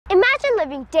Imagine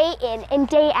living day in and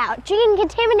day out, drinking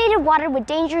contaminated water with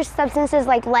dangerous substances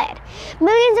like lead.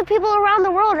 Millions of people around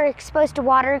the world are exposed to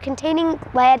water containing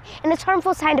lead and its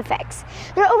harmful side effects.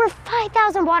 There are over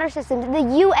 5,000 water systems in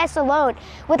the U.S. alone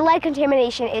with lead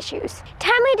contamination issues.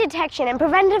 Timely detection and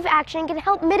preventive action can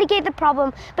help mitigate the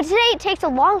problem, but today it takes a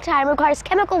long time, requires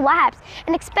chemical labs,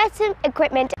 and expensive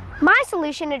equipment. My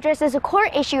solution addresses a core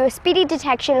issue of speedy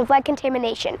detection of lead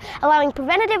contamination, allowing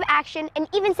preventative action and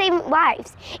even saving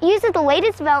lives. It uses the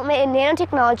latest development in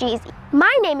nanotechnologies.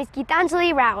 My name is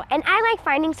Gitanjali, and I like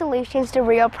finding solutions to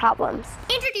real problems.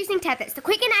 Introducing Tethys, the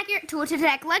quick and accurate tool to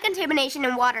detect lead contamination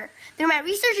in water. Through my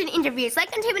research and interviews,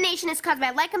 lead contamination is caused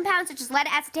by lead compounds such as lead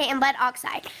acetate and lead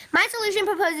oxide. My solution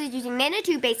proposes using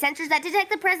nanotube-based sensors that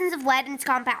detect the presence of lead in its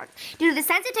compounds. Due to the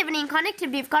sensitivity and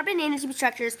conductivity of carbon nanotube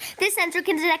structures, this sensor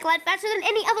can detect lead faster than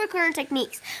any other current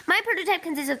techniques. My prototype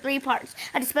consists of 3 parts: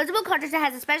 a disposable cartridge that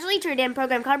has a specially treated and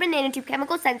programmed carbon nanotube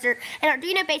chemical sensor, an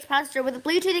Arduino-based processor with a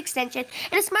Bluetooth extension,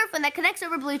 and a smartphone that connects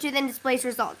over Bluetooth and displays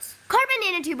results. Carbon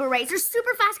nanotube arrays are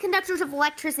super fast conductors of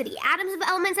electricity. Atoms of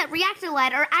elements that react to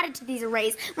lead are added to these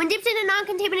arrays. When dipped in a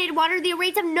non-contaminated water, the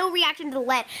arrays have no reaction to the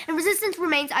lead, and resistance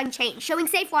remains unchanged, showing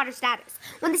safe water status.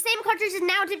 When the same cartridge is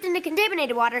now dipped into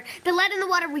contaminated water, the lead in the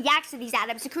water reacts to these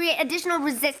atoms to create additional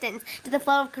resistance to the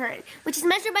flow of current, which is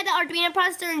measured by the Arduino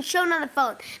processor and shown on the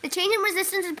phone. The change in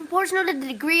resistance is proportional to the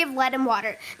degree of lead in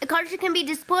water. The cartridge can be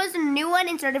disposed and a new one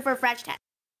inserted for a fresh test.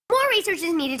 More research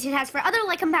is needed to test for other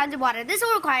lead compounds in water. This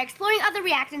will require exploring other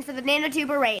reactants for the nanotube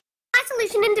array. My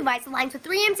solution and device aligns with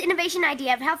 3M's innovation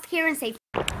idea of healthcare and safety.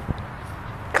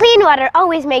 Clean water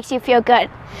always makes you feel good.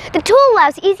 The tool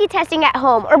allows easy testing at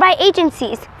home or by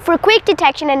agencies for quick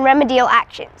detection and remedial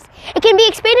actions. It can be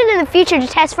expanded in the future to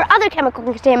test for other chemical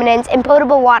contaminants in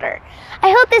potable water.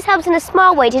 I hope this helps in a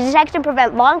small way to detect and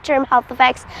prevent long-term health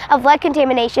effects of lead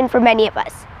contamination for many of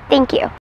us. Thank you.